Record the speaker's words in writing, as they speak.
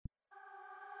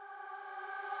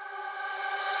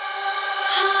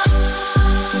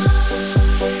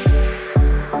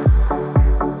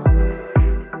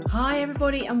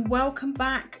everybody, and welcome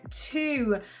back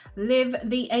to Live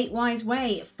the 8 Wise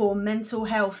Way for mental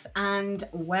health and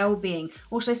well-being.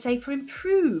 Or should I say for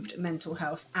improved mental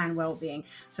health and well-being,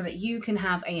 so that you can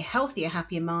have a healthier,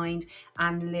 happier mind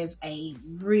and live a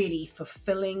really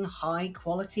fulfilling, high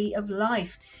quality of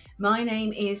life. My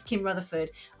name is Kim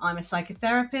Rutherford. I'm a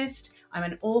psychotherapist, I'm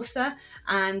an author,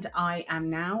 and I am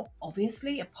now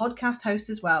obviously a podcast host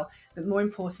as well. But more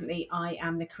importantly, I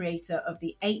am the creator of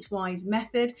the 8 Wise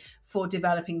method for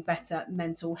developing better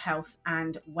mental health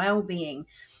and well-being.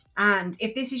 And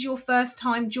if this is your first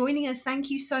time joining us, thank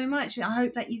you so much. I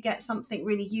hope that you get something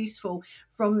really useful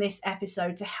from this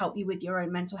episode to help you with your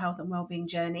own mental health and well-being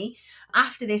journey.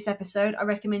 After this episode, I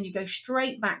recommend you go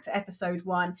straight back to episode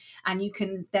 1, and you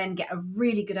can then get a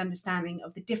really good understanding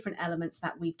of the different elements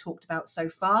that we've talked about so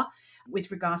far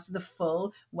with regards to the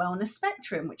full wellness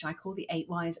spectrum, which I call the 8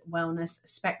 Wise Wellness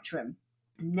Spectrum.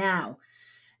 Now,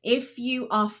 if you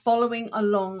are following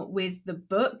along with the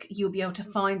book, you'll be able to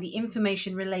find the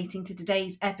information relating to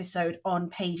today's episode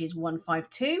on pages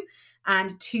 152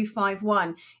 and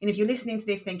 251. And if you're listening to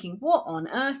this thinking, what on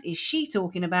earth is she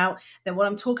talking about? Then what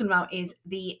I'm talking about is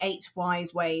the 8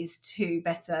 Wise Ways to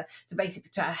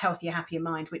a healthier, happier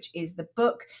mind, which is the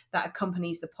book that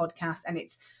accompanies the podcast. And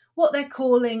it's what they're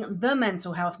calling the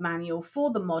mental health manual for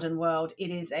the modern world. It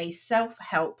is a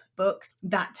self-help book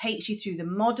that takes you through the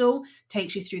model,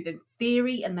 takes you through the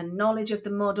theory and the knowledge of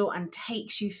the model, and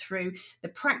takes you through the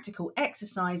practical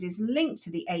exercises linked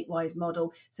to the 8 Wise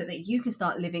model so that you can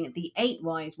start living the 8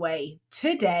 Wise way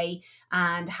today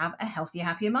and have a healthier,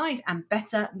 happier mind and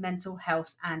better mental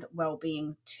health and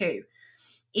well-being too.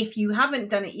 If you haven't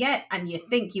done it yet and you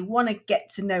think you want to get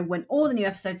to know when all the new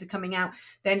episodes are coming out,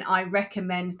 then I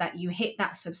recommend that you hit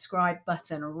that subscribe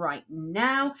button right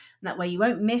now. And that way you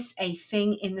won't miss a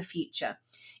thing in the future.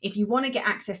 If you want to get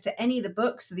access to any of the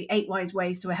books, so the 8 Wise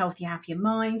Ways to a Healthier, Happier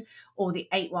Mind, or the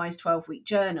 8 Wise 12-Week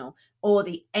Journal, or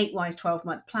the 8 Wise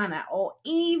 12-Month Planner, or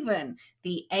even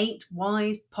the 8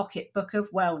 Wise Pocket Book of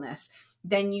Wellness,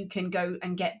 then you can go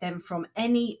and get them from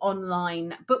any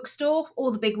online bookstore, all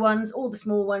the big ones, all the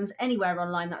small ones, anywhere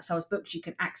online that sells books. You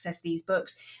can access these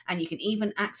books, and you can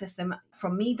even access them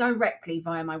from me directly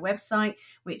via my website,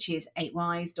 which is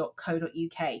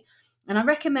 8wise.co.uk. And I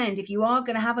recommend, if you are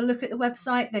going to have a look at the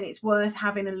website, then it's worth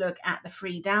having a look at the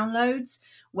free downloads,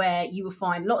 where you will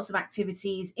find lots of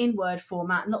activities in Word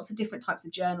format, lots of different types of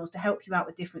journals to help you out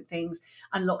with different things,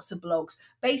 and lots of blogs.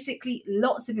 Basically,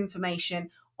 lots of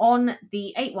information on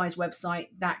the 8 Wise website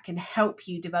that can help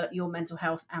you develop your mental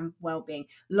health and well-being.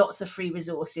 Lots of free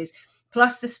resources,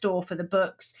 plus the store for the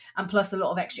books, and plus a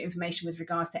lot of extra information with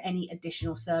regards to any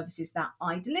additional services that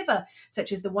I deliver,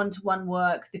 such as the one-to-one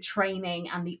work, the training,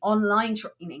 and the online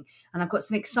training. And I've got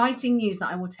some exciting news that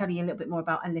I will tell you a little bit more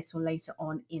about a little later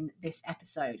on in this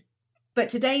episode. But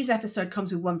today's episode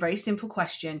comes with one very simple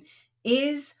question.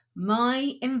 Is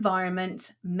my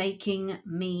environment making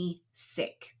me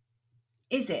sick?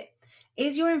 Is it?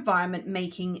 Is your environment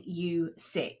making you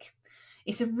sick?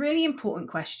 It's a really important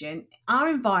question. Our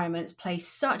environments play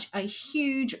such a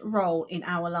huge role in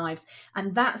our lives,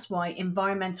 and that's why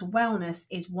environmental wellness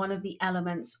is one of the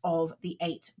elements of the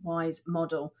 8 Wise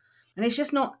model. And it's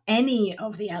just not any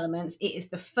of the elements. It is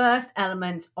the first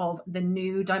element of the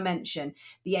new dimension,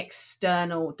 the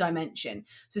external dimension.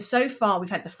 So far, we've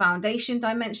had the foundation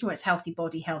dimension, where it's healthy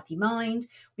body, healthy mind.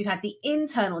 We've had the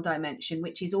internal dimension,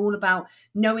 which is all about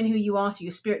knowing who you are through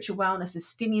your spiritual wellness and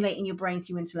stimulating your brain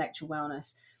through intellectual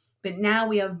wellness. But now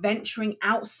we are venturing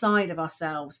outside of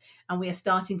ourselves, and we are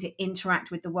starting to interact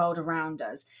with the world around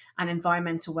us. And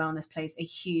environmental wellness plays a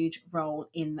huge role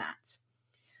in that.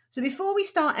 So before we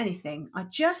start anything, I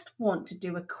just want to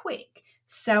do a quick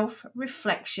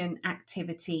self-reflection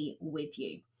activity with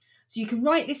you. So you can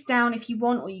write this down if you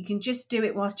want, or you can just do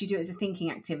it whilst you do it as a thinking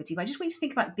activity. But I just want you to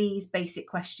think about these basic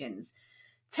questions.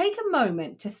 Take a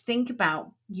moment to think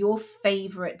about your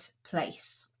favourite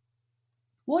place.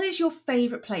 What is your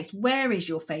favourite place? Where is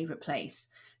your favourite place?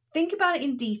 Think about it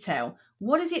in detail.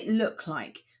 What does it look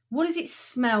like? What does it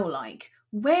smell like?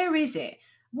 Where is it?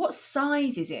 What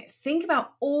size is it? Think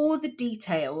about all the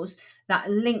details that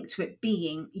link to it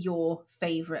being your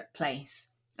favourite place.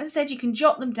 As I said, you can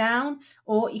jot them down,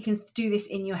 or you can do this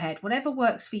in your head, whatever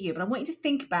works for you. But I want you to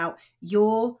think about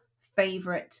your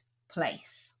favourite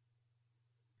place.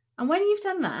 And when you've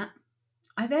done that,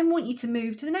 I then want you to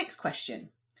move to the next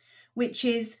question, which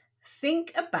is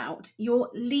think about your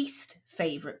least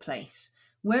favourite place.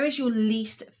 Where is your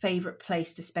least favourite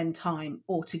place to spend time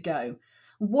or to go?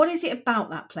 What is it about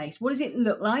that place? What does it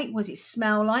look like? What does it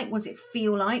smell like? What does it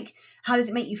feel like? How does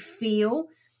it make you feel?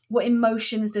 What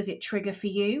emotions does it trigger for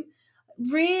you?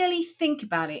 really think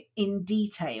about it in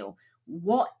detail.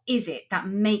 What is it that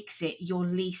makes it your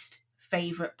least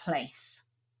favorite place?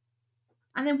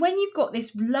 And then when you've got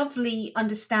this lovely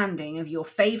understanding of your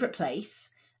favorite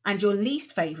place and your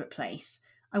least favorite place,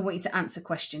 I want you to answer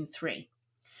question 3.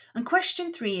 And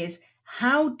question 3 is,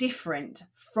 how different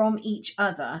from each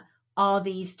other are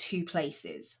these two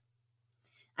places?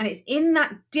 And it's in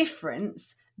that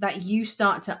difference that you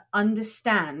start to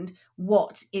understand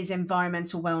what is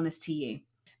environmental wellness to you.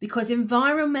 Because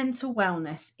environmental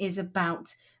wellness is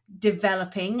about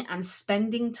developing and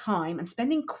spending time and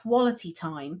spending quality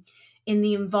time in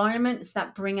the environments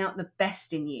that bring out the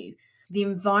best in you, the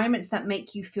environments that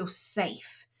make you feel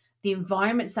safe, the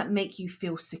environments that make you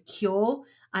feel secure,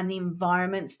 and the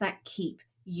environments that keep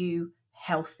you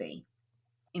healthy.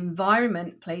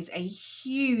 Environment plays a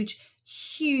huge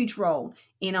role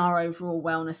in our overall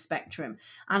wellness spectrum.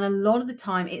 And a lot of the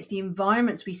time, it's the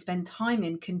environments we spend time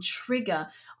in can trigger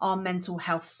our mental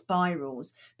health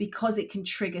spirals, because it can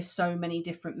trigger so many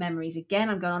different memories. Again,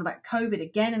 I'm going on about COVID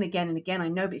again and again and again. I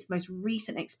know, but it's the most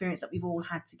recent experience that we've all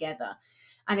had together.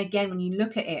 And again, when you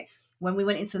look at it, when we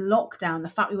went into lockdown, the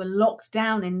fact we were locked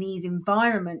down in these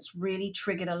environments really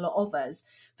triggered a lot of us.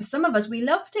 For some of us, we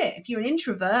loved it. If you're an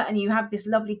introvert and you have this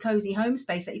lovely cozy home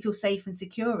space that you feel safe and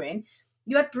secure in,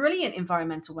 you had brilliant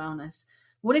environmental wellness.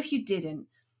 What if you didn't?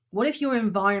 What if your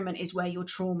environment is where your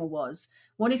trauma was?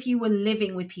 What if you were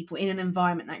living with people in an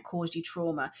environment that caused you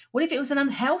trauma? What if it was an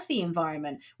unhealthy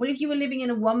environment? What if you were living in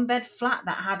a 1-bed flat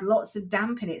that had lots of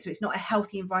damp in it, so it's not a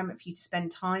healthy environment for you to spend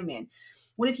time in?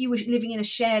 What if you were living in a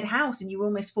shared house and you were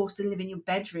almost forced to live in your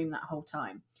bedroom that whole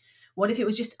time? What if it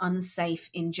was just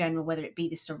unsafe in general, whether it be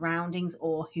the surroundings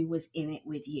or who was in it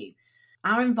with you?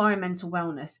 Our environmental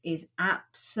wellness is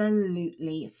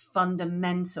absolutely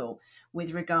fundamental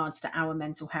with regards to our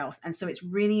mental health. And so it's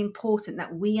really important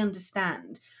that we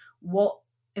understand what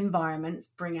environments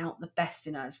bring out the best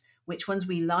in us, which ones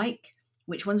we like,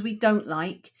 which ones we don't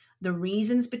like, the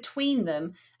reasons between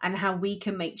them, and how we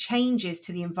can make changes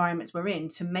to the environments we're in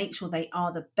to make sure they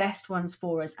are the best ones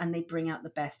for us and they bring out the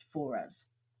best for us.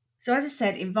 So as I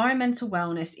said, environmental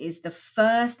wellness is the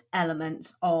first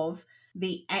element of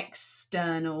the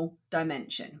external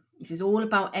dimension. This is all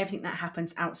about everything that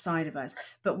happens outside of us.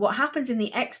 But what happens in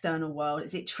the external world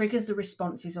is it triggers the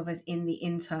responses of us in the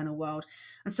internal world.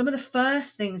 And some of the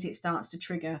first things it starts to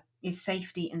trigger is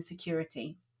safety and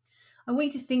security. I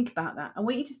want you to think about that. I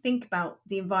want you to think about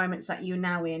the environments that you're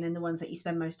now in and the ones that you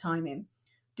spend most time in.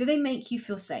 Do they make you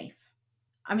feel safe?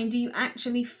 I mean, do you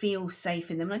actually feel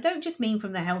safe in them? And I don't just mean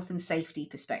from the health and safety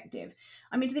perspective.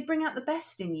 I mean, do they bring out the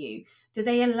best in you? Do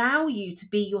they allow you to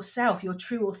be yourself, your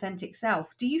true authentic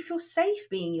self? Do you feel safe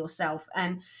being yourself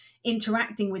and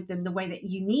interacting with them the way that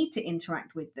you need to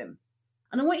interact with them?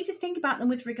 And I want you to think about them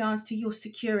with regards to your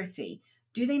security.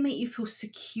 Do they make you feel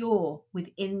secure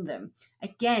within them?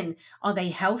 Again, are they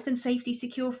health and safety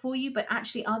secure for you? But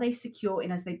actually, are they secure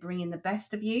in as they bring in the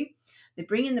best of you? They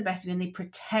bring in the best of you and they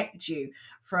protect you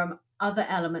from other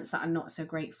elements that are not so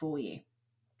great for you.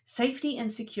 Safety and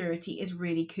security is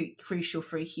really crucial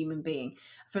for a human being.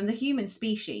 From the human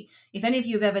species, if any of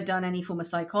you have ever done any form of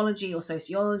psychology or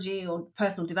sociology or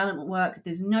personal development work,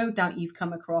 there's no doubt you've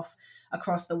come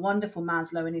across the wonderful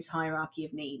Maslow and his hierarchy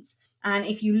of needs. And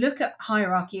if you look at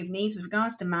hierarchy of needs with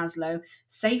regards to Maslow,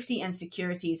 safety and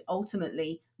security is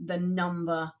ultimately the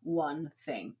number one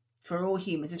thing for all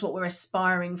humans. It's what we're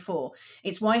aspiring for.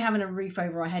 It's why having a roof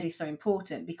over our head is so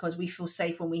important, because we feel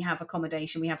safe when we have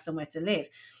accommodation, we have somewhere to live.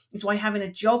 It's why having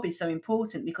a job is so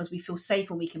important, because we feel safe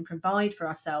when we can provide for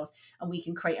ourselves and we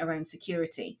can create our own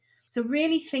security. So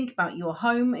really think about your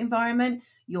home environment,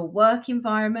 your work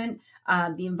environment,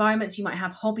 the environments you might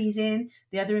have hobbies in,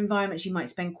 the other environments you might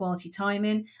spend quality time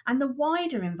in, and the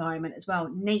wider environment as well,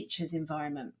 nature's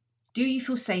environment. Do you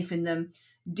feel safe in them?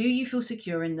 Do you feel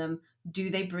secure in them?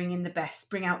 Do they bring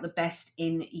out the best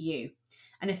in you?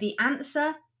 And if the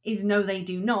answer is no, they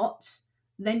do not,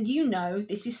 then you know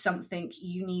this is something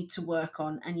you need to work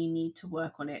on, and you need to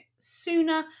work on it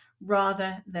sooner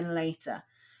rather than later.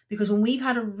 Because when we've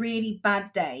had a really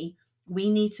bad day,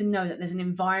 we need to know that there's an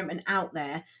environment out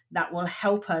there that will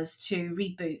help us to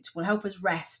reboot, will help us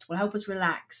rest, will help us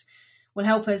relax, will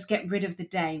help us get rid of the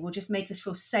day, will just make us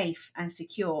feel safe and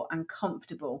secure and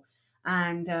comfortable,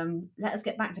 and let us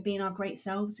get back to being our great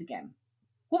selves again.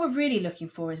 What we're really looking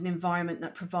for is an environment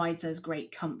that provides us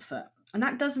great comfort. And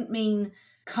that doesn't mean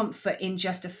comfort in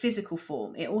just a physical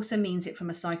form. It also means it from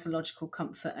a psychological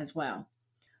comfort as well.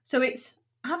 So it's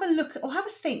have a look or have a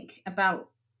think about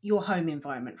your home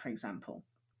environment, for example.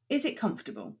 Is it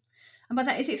comfortable? And by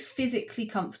that, is it physically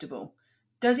comfortable?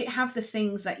 Does it have the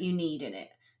things that you need in it?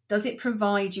 Does it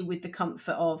provide you with the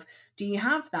comfort of, do you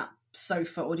have that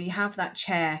sofa or do you have that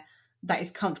chair that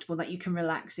is comfortable that you can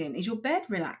relax in? Is your bed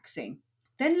relaxing?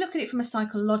 Then look at it from a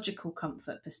psychological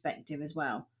comfort perspective as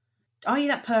well. Are you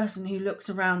that person who looks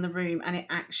around the room and it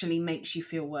actually makes you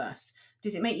feel worse?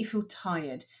 Does it make you feel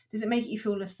tired? Does it make you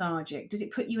feel lethargic? Does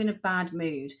it put you in a bad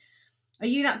mood? Are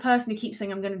you that person who keeps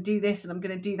saying, I'm going to do this and I'm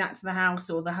going to do that to the house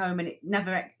or the home, and it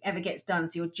never ever gets done?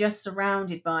 So you're just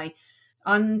surrounded by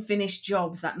unfinished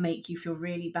jobs that make you feel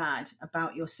really bad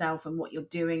about yourself and what you're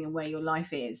doing and where your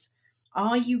life is.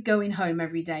 Are you going home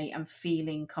every day and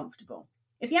feeling comfortable?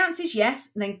 If the answer is yes,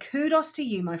 then kudos to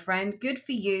you, my friend. Good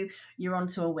for you. You're on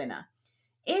to a winner.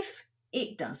 If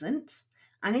it doesn't,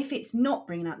 and if it's not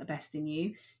bringing out the best in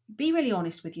you, be really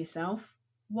honest with yourself.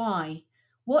 Why?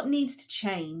 What needs to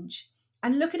change?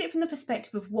 And look at it from the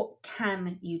perspective of what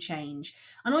can you change.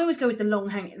 And I always go with the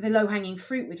low-hanging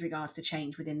fruit with regards to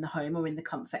change within the home or in the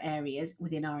comfort areas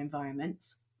within our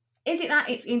environments. Is it that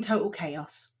it's in total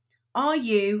chaos? Are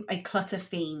you a clutter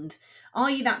fiend? Are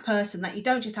you that person that you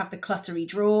don't just have the cluttery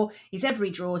drawer, is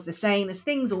every drawer is the same, there's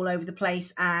things all over the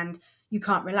place and you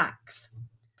can't relax?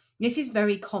 This is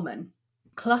very common.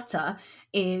 Clutter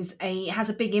has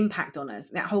a big impact on us.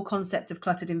 That whole concept of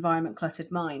cluttered environment, cluttered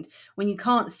mind. When you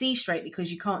can't see straight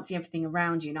because you can't see everything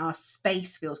around you and our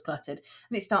space feels cluttered,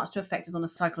 and it starts to affect us on a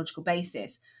psychological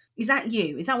basis. Is that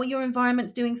you? Is that what your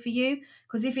environment's doing for you?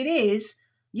 Because if it is,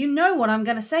 you know what I'm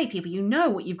going to say, people. You know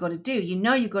what you've got to do. You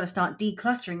know you've got to start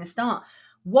decluttering and start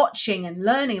watching and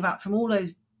learning about from all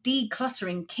those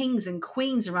decluttering kings and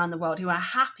queens around the world who are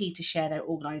happy to share their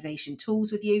organization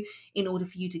tools with you in order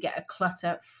for you to get a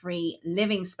clutter-free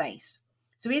living space.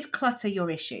 So is clutter your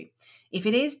issue? If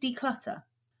it is, declutter.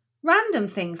 Random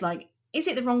things like, is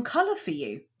it the wrong color for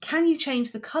you? Can you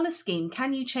change the color scheme?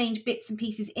 Can you change bits and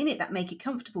pieces in it that make it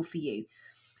comfortable for you?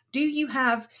 Do you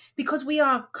have, because we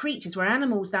are creatures, we're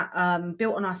animals that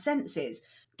built on our senses,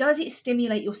 does it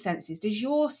stimulate your senses? Does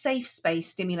your safe space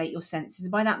stimulate your senses?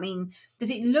 And by that I mean,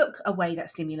 does it look a way that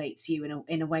stimulates you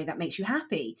in a way that makes you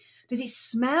happy? Does it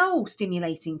smell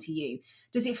stimulating to you?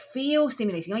 Does it feel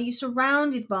stimulating? Are you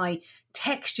surrounded by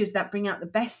textures that bring out the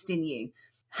best in you?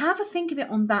 Have a think of it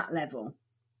on that level.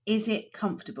 Is it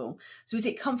comfortable? So is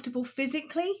it comfortable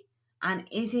physically? And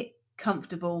is it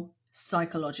comfortable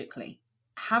psychologically?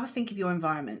 Have a think of your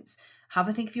environments. Have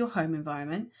a think of your home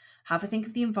environment. Have a think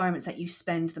of the environments that you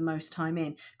spend the most time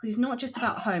in. Because it's not just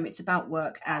about home, it's about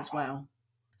work as well.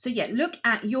 So yeah, look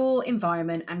at your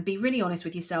environment and be really honest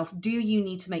with yourself. Do you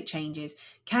need to make changes?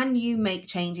 Can you make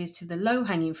changes to the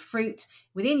low-hanging fruit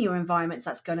within your environments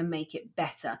that's going to make it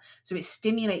better? So it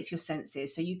stimulates your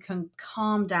senses, so you can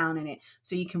calm down in it,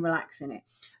 so you can relax in it.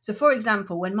 So for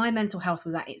example, when my mental health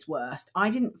was at its worst, I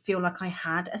didn't feel like I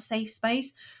had a safe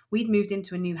space. We'd moved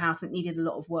into a new house that needed a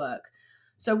lot of work.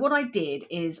 So what I did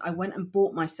is I went and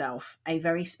bought myself a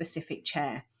very specific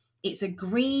chair. It's a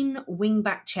green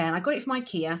wingback chair, and I got it from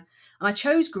IKEA. And I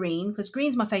chose green because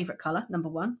green's my favourite colour, number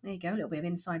one. There you go, a little bit of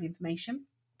inside information.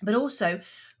 But also,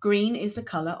 green is the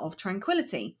colour of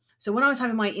tranquility. So when I was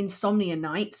having my insomnia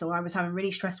nights, or I was having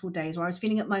really stressful days, or I was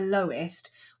feeling at my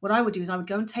lowest, what I would do is I would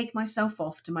go and take myself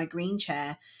off to my green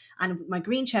chair. And my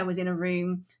green chair was in a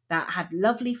room that had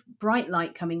lovely bright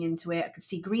light coming into it. I could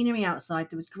see greenery outside.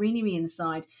 There was greenery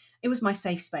inside. It was my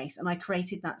safe space, and I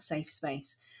created that safe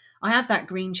space. I have that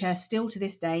green chair still to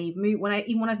this day. Even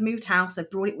when I've moved house,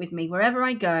 I've brought it with me. Wherever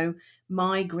I go,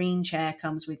 my green chair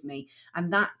comes with me.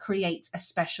 And that creates a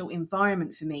special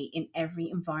environment for me in every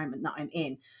environment that I'm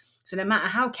in. So no matter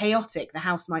how chaotic the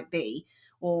house might be,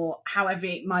 or however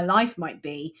my life might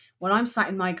be, when I'm sat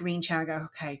in my green chair, I go,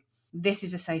 okay, this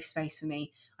is a safe space for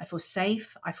me. I feel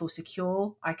safe, I feel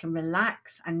secure, I can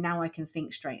relax, and now I can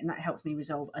think straight. And that helps me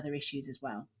resolve other issues as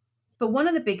well. But one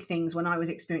of the big things when I was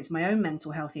experiencing my own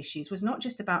mental health issues was not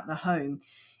just about the home.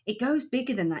 It goes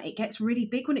bigger than that. It gets really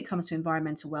big when it comes to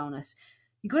environmental wellness.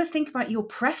 You've got to think about your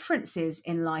preferences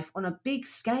in life on a big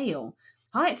scale.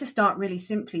 I had to start really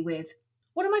simply with,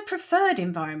 what are my preferred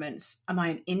environments? Am I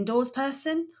an indoors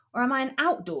person or am I an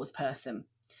outdoors person?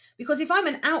 Because if I'm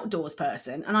an outdoors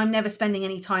person and I'm never spending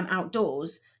any time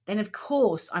outdoors, then of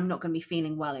course I'm not going to be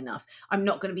feeling well enough. I'm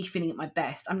not going to be feeling at my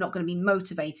best. I'm not going to be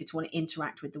motivated to want to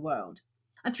interact with the world.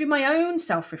 And through my own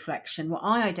self-reflection, what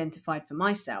I identified for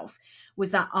myself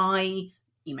was that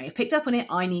you may have picked up on it,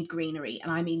 I need greenery,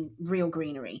 and I mean real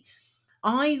greenery.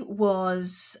 I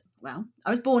was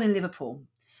born in Liverpool,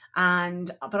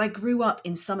 but I grew up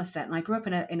in Somerset, and I grew up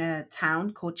in a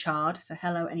town called Chard. So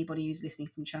hello, anybody who's listening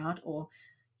from Chard or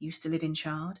used to live in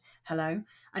Chard. Hello.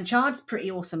 And Chard's a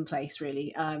pretty awesome place,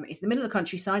 really. It's in the middle of the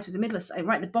countryside, so it's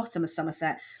right at the bottom of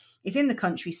Somerset. It's in the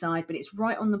countryside, but it's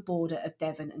right on the border of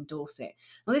Devon and Dorset.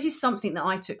 Now, this is something that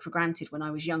I took for granted when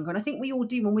I was younger. And I think we all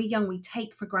do when we're young, we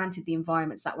take for granted the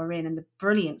environments that we're in and the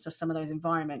brilliance of some of those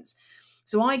environments.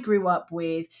 So I grew up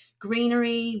with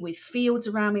greenery, with fields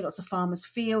around me, lots of farmers'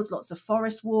 fields, lots of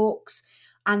forest walks.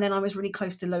 And then I was really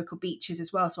close to local beaches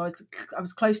as well. So I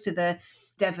was close to the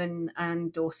Devon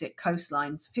and Dorset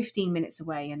coastlines, 15 minutes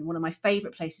away. And one of my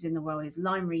favourite places in the world is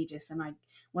Lyme Regis. And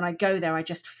when I go there, I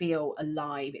just feel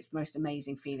alive. It's the most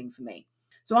amazing feeling for me.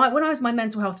 So when my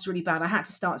mental health was really bad, I had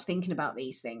to start thinking about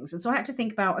these things. And so I had to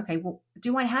think about, okay, well,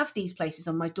 do I have these places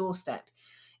on my doorstep?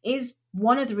 Is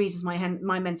one of the reasons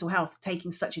my mental health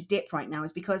taking such a dip right now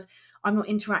is because I'm not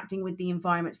interacting with the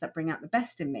environments that bring out the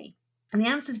best in me. And the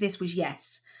answer to this was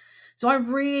yes. So I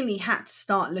really had to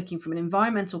start looking from an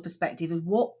environmental perspective of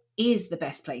what is the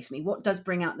best place for me, what does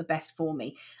bring out the best for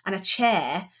me. And a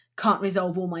chair can't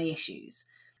resolve all my issues.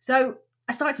 So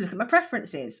I started to look at my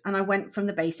preferences, and I went from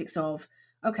the basics of,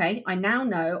 okay, I now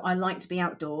know I like to be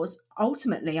outdoors.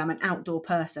 Ultimately, I'm an outdoor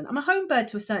person. I'm a home bird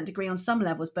to a certain degree on some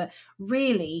levels, but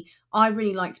really, I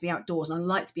really like to be outdoors and I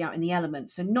like to be out in the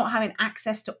elements. So not having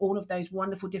access to all of those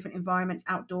wonderful different environments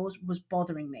outdoors was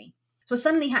bothering me. So I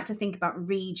suddenly had to think about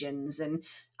regions and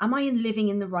am I living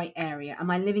in the right area? Am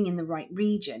I living in the right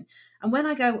region? And when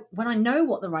I know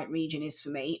what the right region is for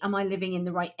me, am I living in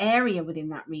the right area within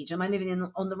that region? Am I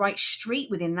living on the right street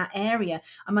within that area?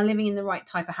 Am I living in the right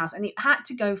type of house? And it had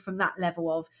to go from that level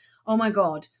of, oh my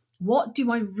God, what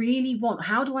do I really want?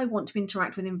 How do I want to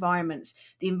interact with environments?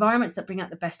 The environments that bring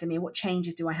out the best in me, what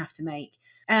changes do I have to make?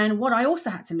 And what I also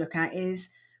had to look at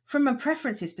is, from a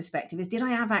preferences perspective, is did I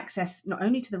have access not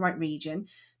only to the right region,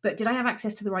 but did I have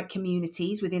access to the right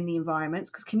communities within the environments?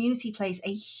 Because community plays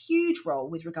a huge role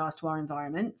with regards to our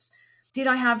environments. Did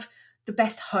I have the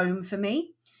best home for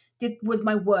me? Were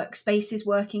my workspaces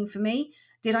working for me?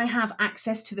 Did I have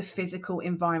access to the physical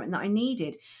environment that I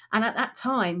needed? And at that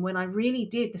time, when I really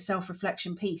did the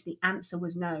self-reflection piece, the answer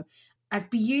was no. As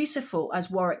beautiful as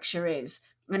Warwickshire is,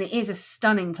 and it is a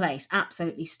stunning place,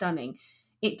 absolutely stunning,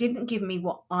 it didn't give me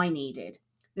what I needed.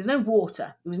 There's no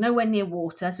water. It was nowhere near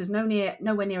water. So there's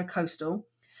nowhere near a coastal.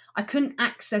 I couldn't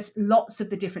access lots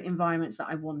of the different environments that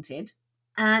I wanted.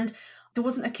 And there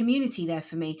wasn't a community there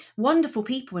for me. Wonderful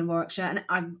people in Warwickshire. And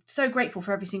I'm so grateful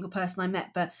for every single person I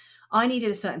met. But I needed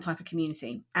a certain type of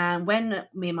community. And when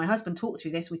me and my husband talked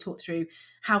through this, we talked through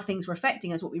how things were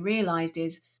affecting us. What we realised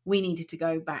is we needed to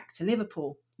go back to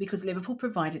Liverpool, because Liverpool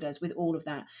provided us with all of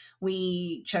that.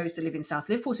 We chose to live in South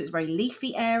Liverpool, so it's a very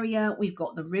leafy area. We've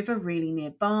got the river really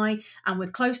nearby, and we're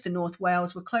close to North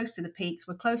Wales. We're close to the peaks.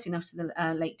 We're close enough to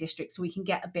the Lake District, so we can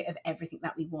get a bit of everything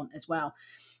that we want as well.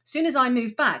 As soon as I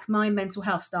moved back, my mental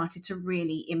health started to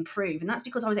really improve. And that's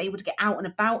because I was able to get out and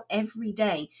about every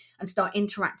day and start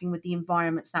interacting with the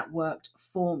environments that worked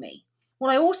for me. What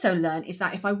I also learned is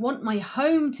that if I want my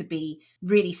home to be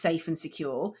really safe and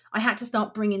secure, I had to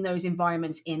start bringing those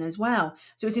environments in as well.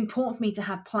 So it's important for me to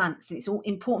have plants, and it's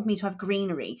important for me to have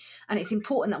greenery. And it's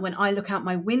important that when I look out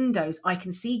my windows, I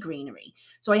can see greenery.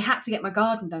 So I had to get my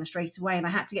garden done straight away, and I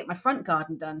had to get my front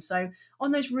garden done. So on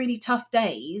those really tough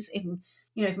days,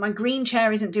 if my green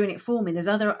chair isn't doing it for me, there's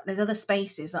other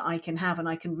spaces that I can have, and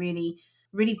I can really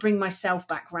bring myself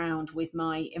back round with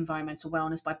my environmental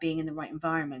wellness by being in the right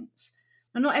environments.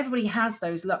 And not everybody has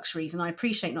those luxuries, and I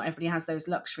appreciate not everybody has those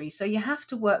luxuries. So you have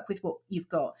to work with what you've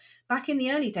got. Back in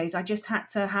the early days, I just had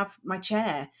to have a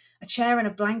chair and a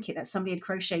blanket that somebody had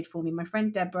crocheted for me. My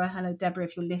friend Deborah, hello Deborah,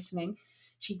 if you're listening,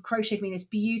 she crocheted me this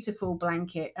beautiful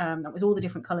blanket that was all the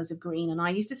different colours of green. And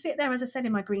I used to sit there, as I said,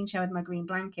 in my green chair with my green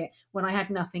blanket when I had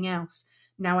nothing else.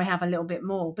 Now I have a little bit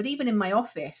more. But even in my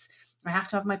office, I have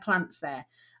to have my plants there.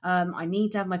 I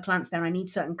need to have my plants there. I need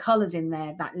certain colours in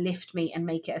there that lift me and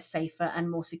make it a safer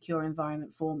and more secure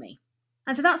environment for me.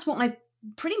 And so that's what I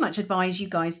pretty much advise you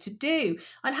guys to do.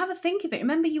 I'd have a think of it.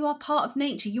 Remember, you are part of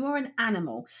nature. You are an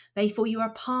animal. Therefore, you are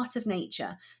a part of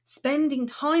nature. Spending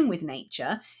time with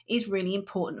nature is really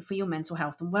important for your mental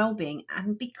health and well-being,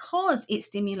 and because it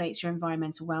stimulates your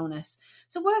environmental wellness.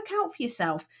 So work out for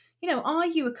yourself. Are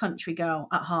you a country girl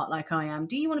at heart like I am?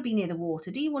 Do you want to be near the water?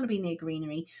 Do you want to be near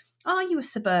greenery? Are you a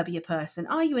suburbia person?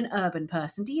 Are you an urban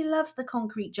person? Do you love the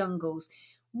concrete jungles?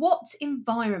 What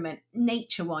environment,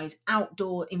 nature-wise,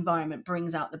 outdoor environment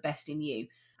brings out the best in you?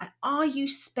 And are you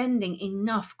spending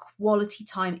enough quality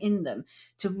time in them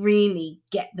to really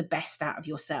get the best out of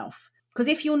yourself? Because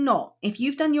if you're not, if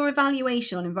you've done your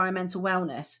evaluation on environmental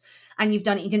wellness and you've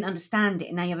done it, you didn't understand it,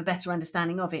 and now you have a better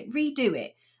understanding of it, redo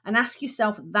it and ask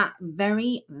yourself that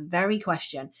very, very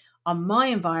question. Are my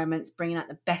environments bringing out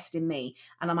the best in me?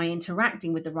 And am I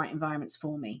interacting with the right environments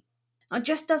for me?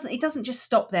 It doesn't just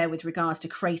stop there with regards to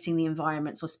creating the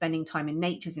environments or spending time in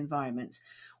nature's environments.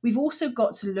 We've also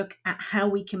got to look at how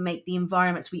we can make the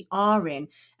environments we are in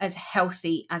as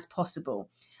healthy as possible.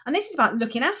 And this is about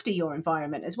looking after your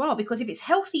environment as well, because if it's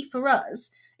healthy for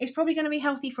us, it's probably going to be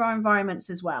healthy for our environments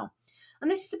as well. And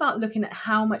this is about looking at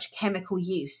how much chemical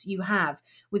use you have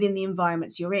within the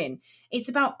environments you're in. It's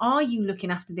about, are you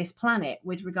looking after this planet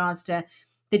with regards to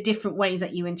the different ways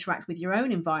that you interact with your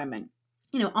own environment?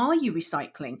 Are you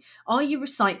recycling? Are you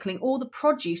recycling all the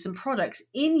produce and products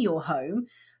in your home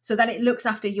so that it looks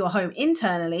after your home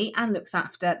internally and looks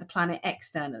after the planet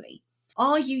externally?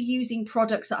 Are you using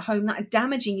products at home that are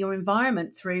damaging your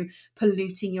environment through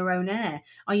polluting your own air?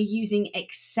 Are you using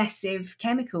excessive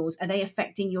chemicals? Are they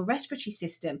affecting your respiratory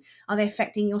system? Are they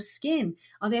affecting your skin?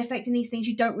 Are they affecting these things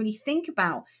you don't really think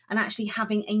about and actually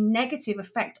having a negative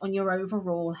effect on your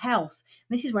overall health?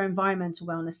 And this is where environmental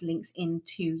wellness links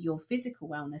into your physical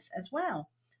wellness as well.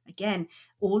 Again,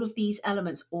 all of these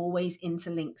elements always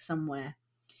interlink somewhere.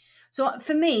 So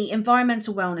for me,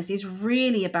 environmental wellness is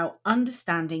really about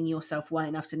understanding yourself well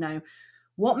enough to know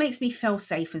what makes me feel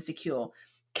safe and secure.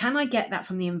 Can I get that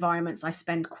from the environments I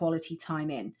spend quality time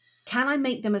in? Can I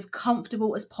make them as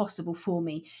comfortable as possible for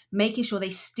me, making sure they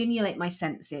stimulate my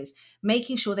senses,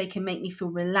 making sure they can make me feel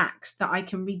relaxed, that I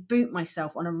can reboot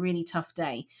myself on a really tough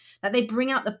day, that they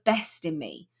bring out the best in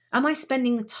me? Am I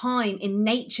spending the time in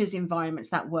nature's environments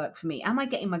that work for me? Am I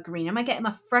getting my green? Am I getting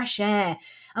my fresh air?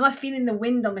 Am I feeling the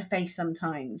wind on my face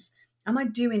sometimes? Am I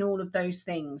doing all of those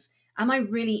things? Am I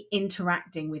really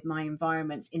interacting with my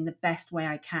environments in the best way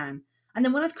I can? And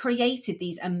then when I've created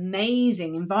these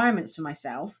amazing environments for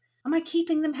myself, am I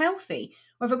keeping them healthy?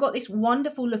 Or have I got this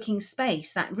wonderful looking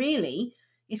space that really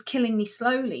is killing me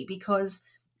slowly because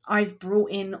I've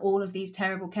brought in all of these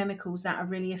terrible chemicals that are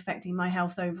really affecting my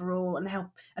health overall and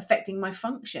affecting my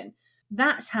function?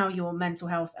 That's how your mental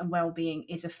health and well-being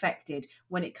is affected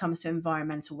when it comes to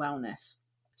environmental wellness.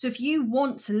 So if you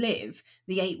want to live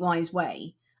the 8 Whys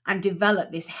way and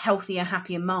develop this healthier,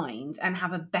 happier mind and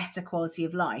have a better quality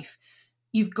of life,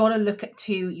 you've got to look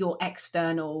to your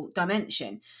external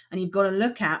dimension. And you've got to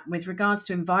look at, with regards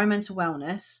to environmental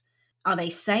wellness, are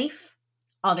they safe?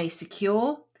 Are they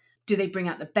secure? Do they bring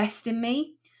out the best in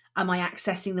me? Am I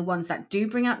accessing the ones that do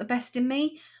bring out the best in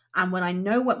me? And when I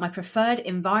know what my preferred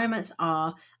environments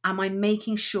are, am I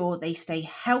making sure they stay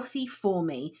healthy for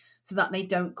me so that they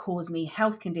don't cause me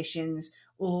health conditions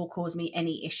or cause me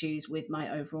any issues with my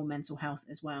overall mental health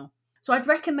as well? So I'd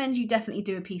recommend you definitely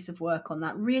do a piece of work on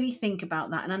that. Really think about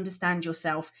that and understand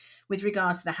yourself with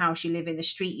regards to the house you live in, the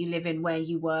street you live in, where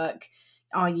you work.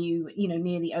 Are you,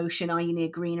 near the ocean? Are you near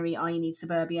greenery? Are you near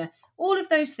suburbia? All of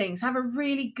those things. Have a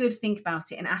really good think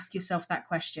about it and ask yourself that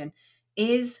question.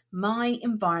 Is my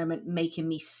environment making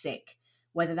me sick?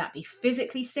 Whether that be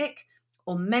physically sick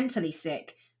or mentally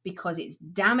sick, because it's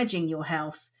damaging your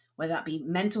health, whether that be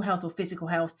mental health or physical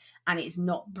health, and it's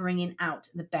not bringing out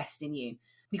the best in you.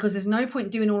 Because there's no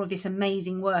point doing all of this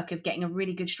amazing work of getting a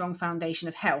really good, strong foundation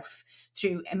of health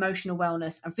through emotional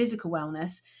wellness and physical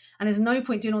wellness. And there's no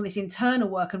point doing all this internal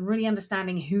work and really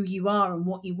understanding who you are and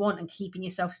what you want and keeping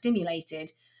yourself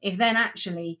stimulated if then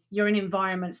actually you're in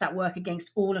environments that work against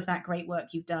all of that great work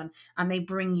you've done, and they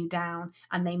bring you down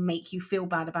and they make you feel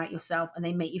bad about yourself and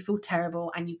they make you feel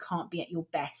terrible and you can't be at your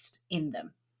best in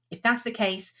them. If that's the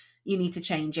case, you need to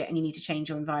change it and you need to change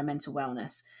your environmental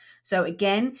wellness. So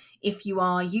again, if you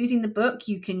are using the book,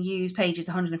 you can use pages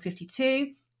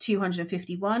 152,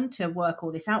 251 to work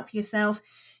all this out for yourself.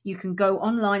 You can go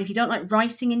online. If you don't like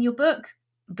writing in your book,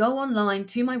 go online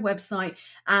to my website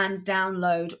and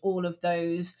download all of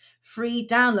those free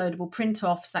downloadable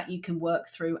print-offs that you can work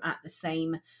through at the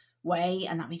same way,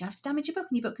 and that way you don't have to damage your book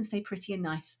and your book can stay pretty and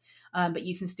nice, but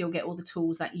you can still get all the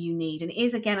tools that you need. And it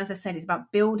is, again, as I said, it's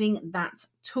about building that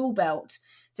tool belt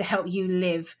to help you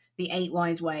live the 8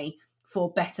 Whys way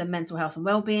for better mental health and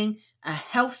well-being, a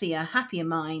healthier, happier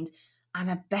mind, and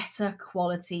a better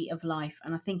quality of life.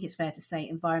 And I think it's fair to say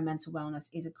environmental wellness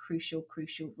is a crucial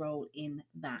role in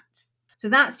that. So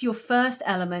that's your first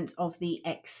element of the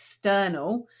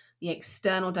external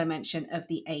dimension of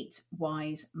the 8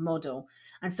 Whys model.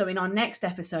 And so in our next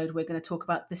episode, we're going to talk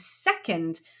about the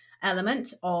second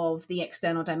element of the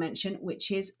external dimension, which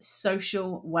is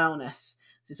social wellness.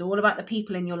 So it's all about the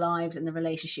people in your lives and the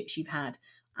relationships you've had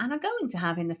and are going to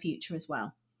have in the future as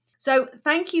well. So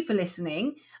thank you for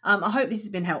listening. I hope this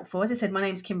has been helpful. As I said, my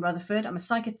name is Kim Rutherford. I'm a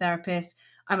psychotherapist.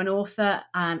 I'm an author,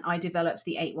 and I developed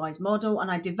the 8 Whys model, and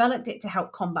I developed it to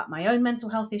help combat my own mental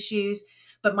health issues,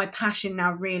 but my passion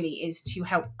now really is to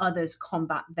help others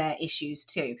combat their issues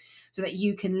too, so that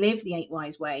you can live the 8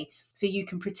 Wise way, so you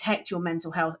can protect your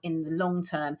mental health in the long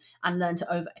term and learn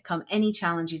to overcome any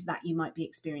challenges that you might be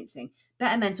experiencing.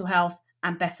 Better mental health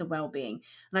and better well-being.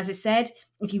 And as I said,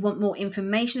 if you want more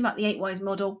information about the 8 Wise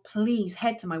model, please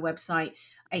head to my website,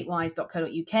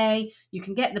 8wise.co.uk. You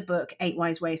can get the book, 8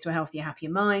 Wise Ways to a Healthier, Happier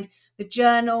Mind. The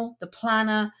journal, the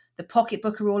planner, the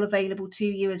pocketbook are all available to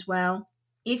you as well.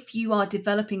 If you are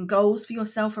developing goals for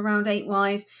yourself around 8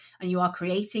 Wise and you are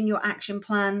creating your action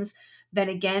plans, then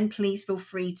again, please feel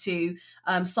free to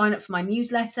sign up for my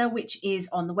newsletter, which is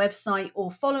on the website,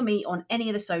 or follow me on any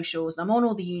of the socials. I'm on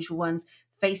all the usual ones: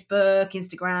 Facebook,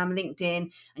 Instagram,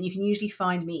 LinkedIn, and you can usually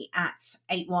find me at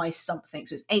 8 Wise something.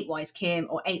 So it's 8 Wise Kim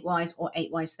or 8 Wise or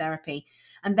 8 Wise Therapy.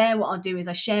 And there what I'll do is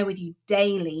I share with you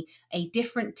daily a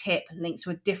different tip linked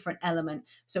to a different element.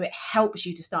 So it helps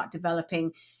you to start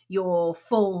developing your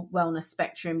full wellness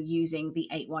spectrum using the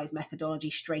 8 Wise methodology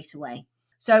straight away.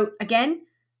 So again,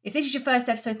 if this is your first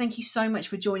episode, thank you so much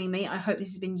for joining me. I hope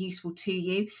this has been useful to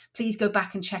you. Please go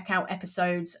back and check out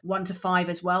episodes 1 to 5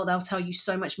 as well. They'll tell you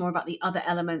so much more about the other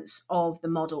elements of the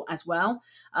model as well.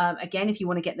 Again, if you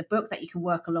want to get the book that you can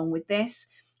work along with this,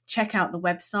 check out the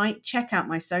website, check out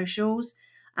my socials.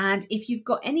 And if you've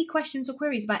got any questions or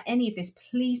queries about any of this,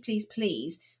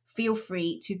 please feel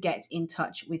free to get in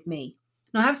touch with me.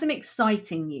 Now, I have some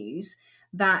exciting news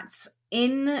that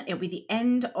it'll be the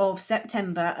end of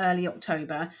September, early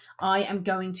October, I am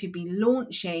going to be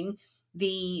launching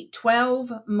the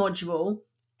 12 module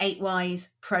 8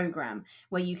 Wise program,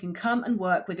 where you can come and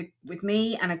work with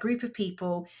me and a group of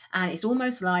people, and it's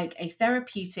almost like a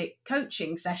therapeutic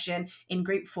coaching session in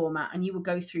group format, and you will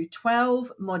go through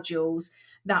 12 modules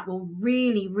that will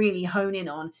really hone in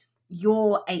on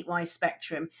your 8 Wise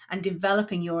spectrum and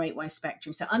developing your 8 Wise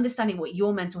spectrum. So understanding what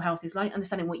your mental health is like,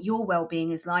 understanding what your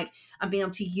well-being is like, and being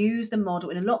able to use the model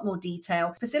in a lot more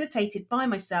detail, facilitated by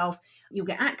myself. You'll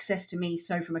get access to me.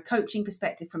 So from a coaching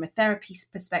perspective, from a therapy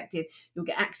perspective, you'll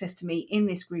get access to me in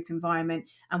this group environment,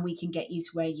 and we can get you to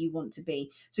where you want to be.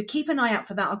 So keep an eye out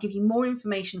for that. I'll give you more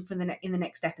information in the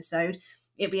next episode.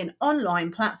 It'll be an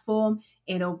online platform.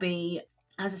 It'll be,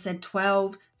 as I said,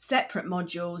 12 separate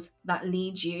modules that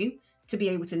lead you to be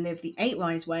able to live the 8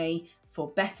 Wise way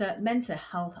for better mental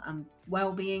health and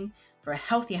well-being, for a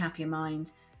healthier, happier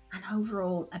mind, and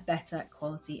overall a better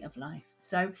quality of life.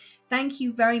 So thank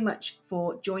you very much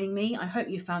for joining me. I hope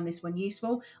you found this one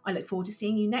useful. I look forward to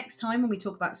seeing you next time when we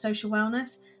talk about social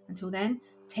wellness. Until then,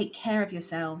 take care of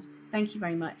yourselves. Thank you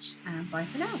very much, and bye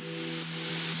for now.